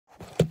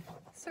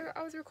So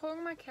I was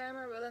recording my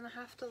camera, but then I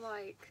have to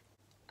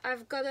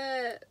I've got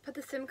to put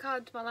the SIM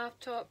card to my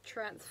laptop,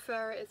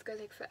 transfer it, it's going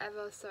to take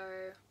forever, so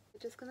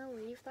I'm just going to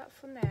leave that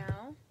for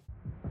now.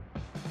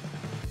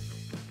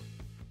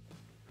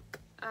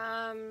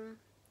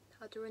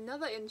 I'll do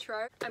another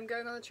intro. I'm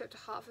going on a trip to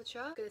Hertfordshire.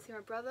 I'm going to see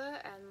my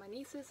brother and my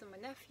nieces and my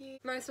nephew.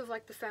 Most of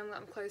the family that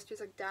I'm close to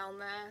is down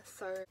there,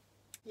 so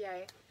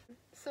yay.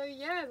 So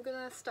yeah, I'm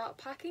going to start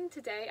packing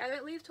today. I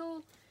don't leave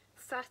till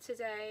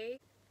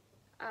Saturday.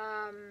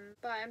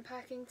 But I'm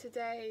packing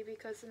today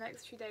because the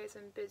next few days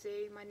I'm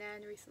busy. My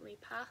nan recently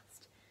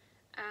passed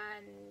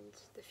and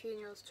the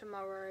funeral's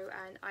tomorrow,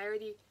 and I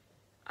already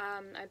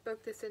I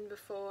booked this in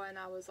before, and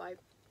I was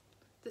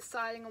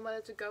deciding on whether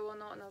to go or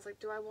not, and I was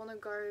do I want to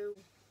go?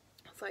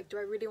 I was do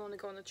I really want to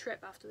go on a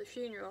trip after the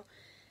funeral?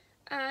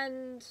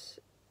 And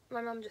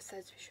my mum just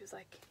said, she was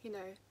you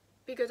know,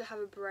 be good to have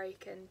a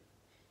break and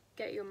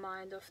get your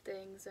mind off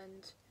things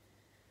and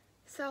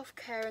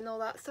self-care and all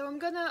that. So I'm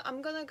gonna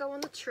go on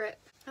the trip.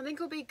 I think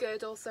it'll be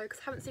good also because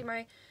I haven't seen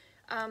my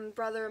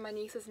brother and my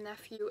niece's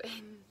nephew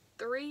in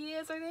 3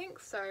 years, I think.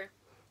 So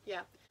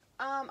yeah,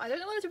 I don't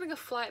know whether to bring a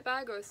flight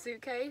bag or a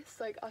suitcase.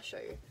 I'll show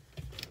you.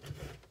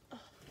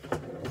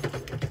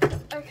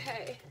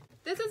 Okay,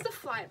 this is the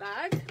flight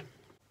bag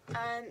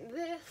and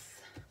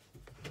this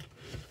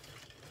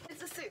is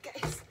the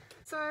suitcase.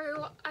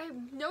 So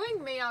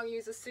knowing me, I'll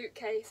use a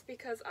suitcase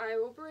because I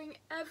will bring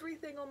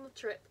everything on the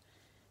trip.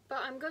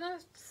 But I'm gonna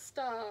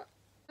start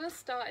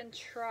and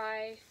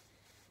try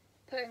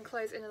putting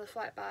clothes into the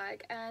flight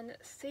bag and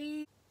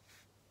see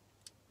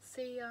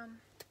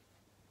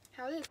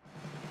how it is.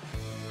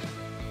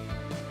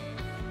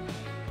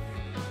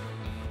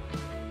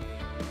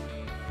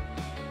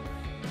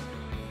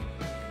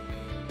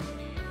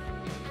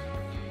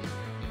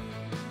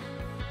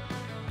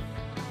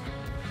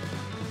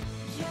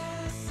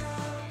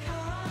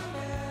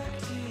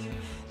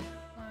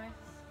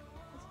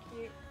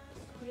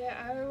 Yeah,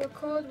 I will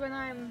record when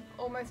I'm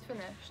almost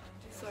finished.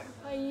 So,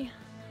 bye.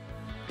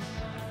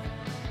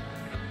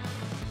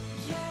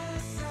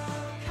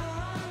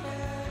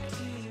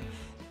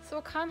 So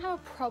I can't have a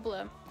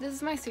problem. This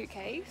is my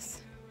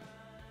suitcase.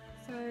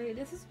 So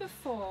this is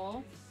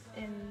before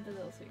in the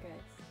little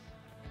suitcase.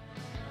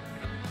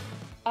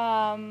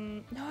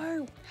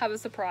 No, have a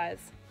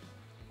surprise.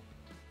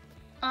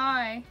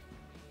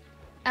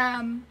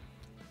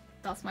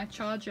 That's my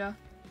charger.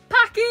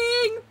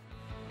 Packing!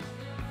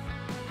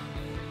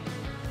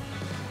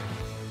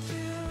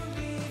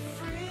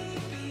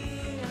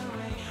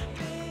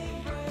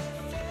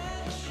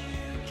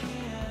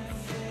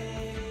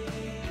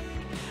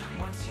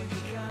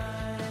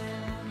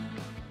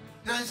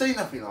 Don't say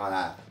nothing like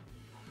that.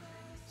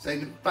 Say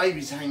the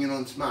baby's hanging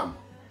on to mum.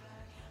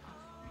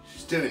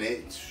 She's doing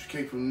it to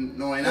keep them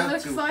gnawing out. It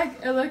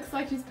looks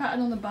like she's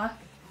patting on the back.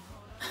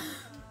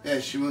 Yeah,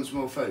 she wants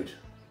more food.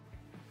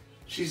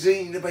 She's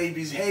eating the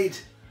baby's head.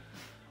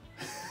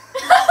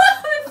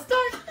 It's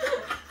stuck.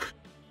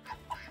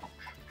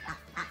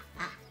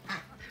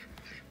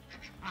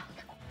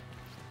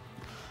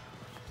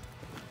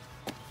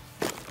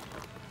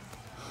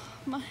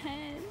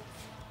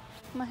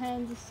 My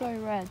hands are so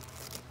red.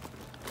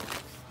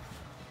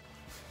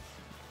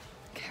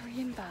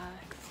 Carrying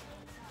bags.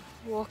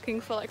 Walking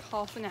for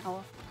half an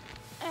hour.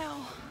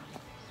 Ow.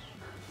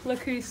 Look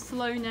who's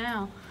slow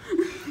now.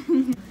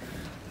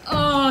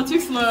 Oh, too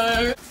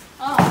slow.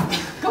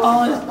 Oh,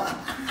 God.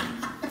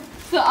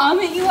 The arm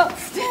at you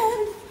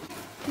upstairs.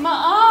 My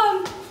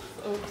arm.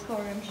 Oh,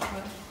 sorry, I'm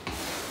sure.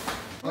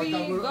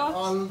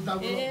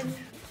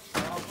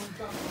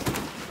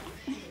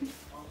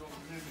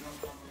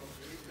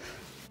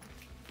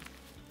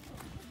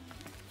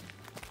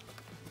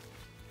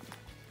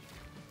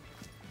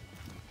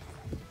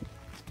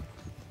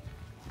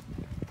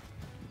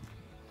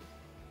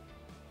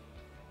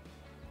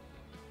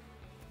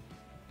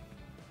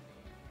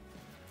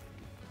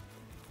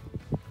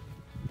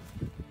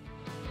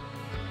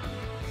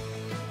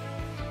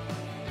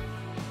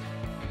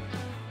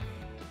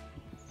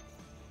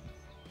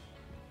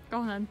 Go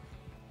on then.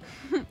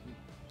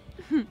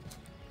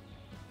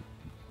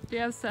 Do you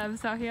have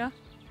service out here?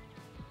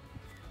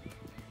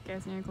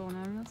 Guys, need to call an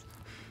ambulance.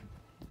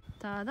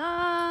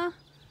 Ta-da!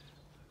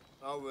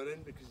 I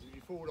wouldn't, because if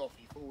you fall off,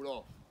 you fall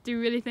off. Do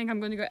you really think I'm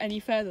going to go any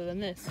further than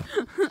this?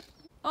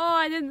 Oh,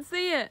 I didn't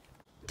see it!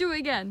 Do it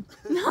again.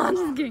 No, I'm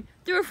just kidding.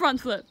 Do a front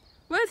flip.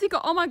 Where's he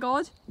got? Oh my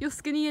God, you're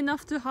skinny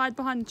enough to hide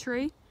behind the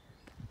tree?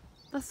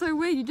 That's so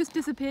weird, you just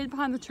disappeared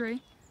behind the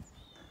tree.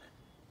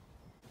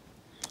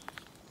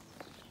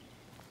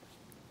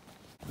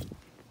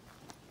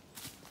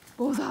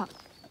 What was that?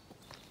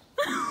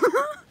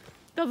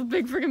 That was a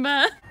big freaking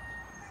bear.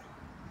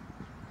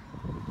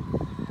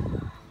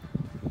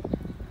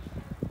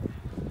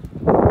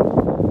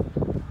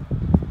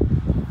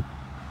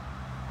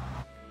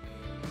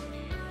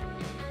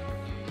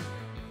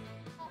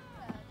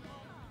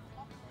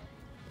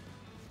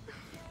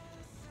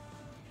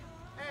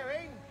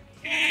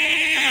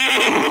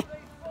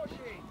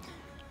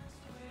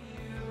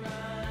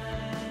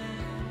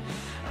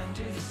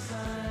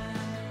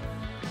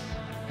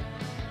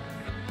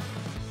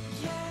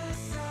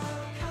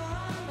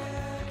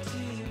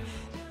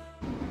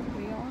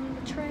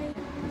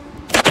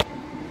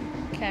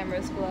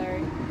 camera's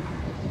blurry.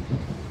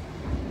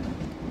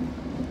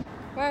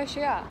 Where is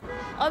she at?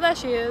 Oh, there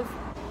she is.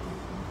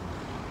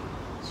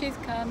 She's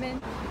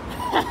coming.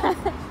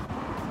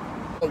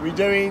 What are we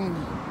doing?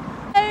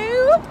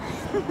 Hello!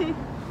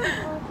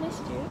 I've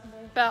missed you.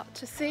 About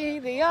to see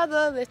the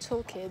other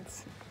little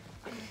kids.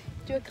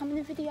 Do I come in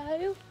the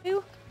video?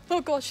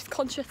 Oh god, she's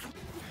conscious.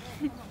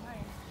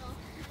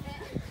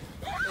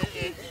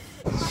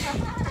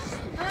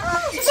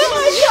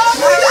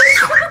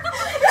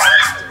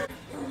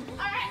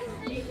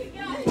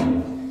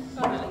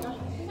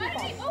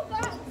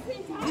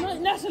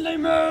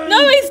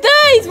 No, he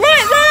stays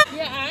right there!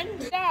 Yeah,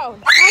 and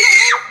down.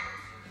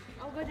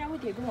 I'll go down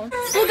with you, come on.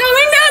 We're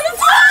going down the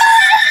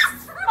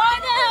stairs!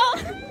 Right now!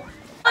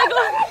 Oh my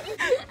god!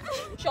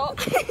 Shot.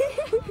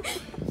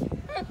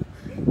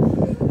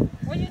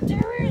 What are you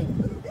doing?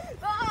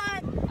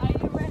 Are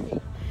you ready?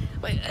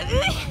 Wait. I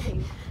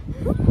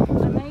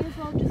may as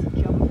well just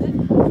jump it.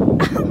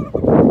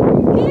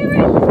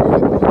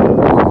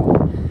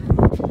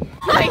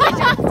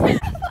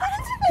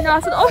 No, I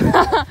said, oh,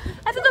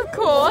 I said of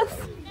course.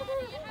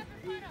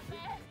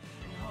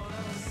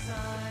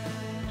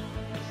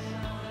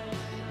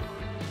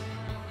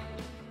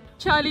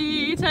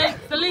 Charlie takes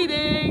the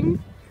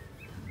leading.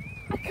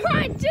 I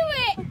can't do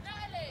it!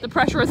 The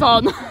pressure is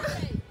on.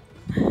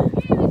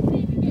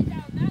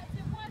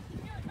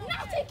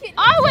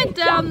 I went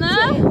down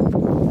there.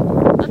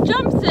 I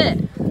jumped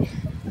it.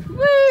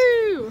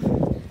 Woo!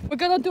 We're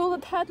gonna do the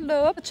tad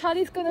loop.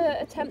 Charlie's gonna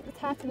attempt the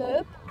tad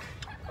loop.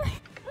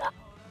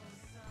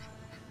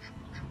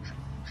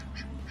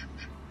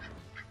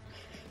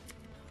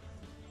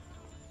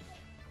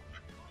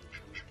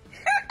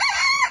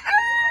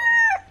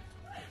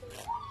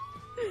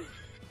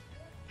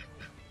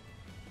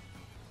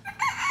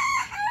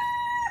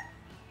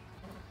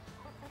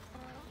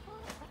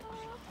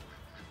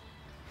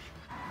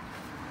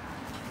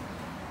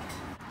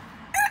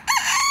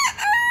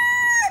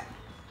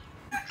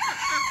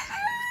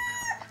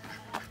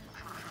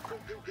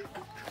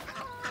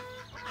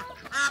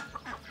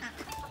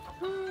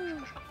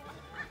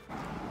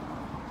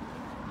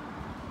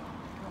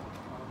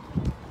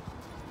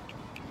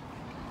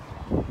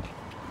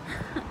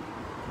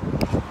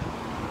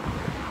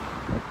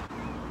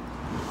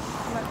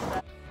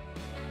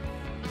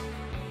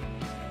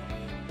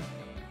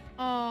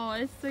 Oh,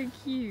 it's so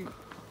cute.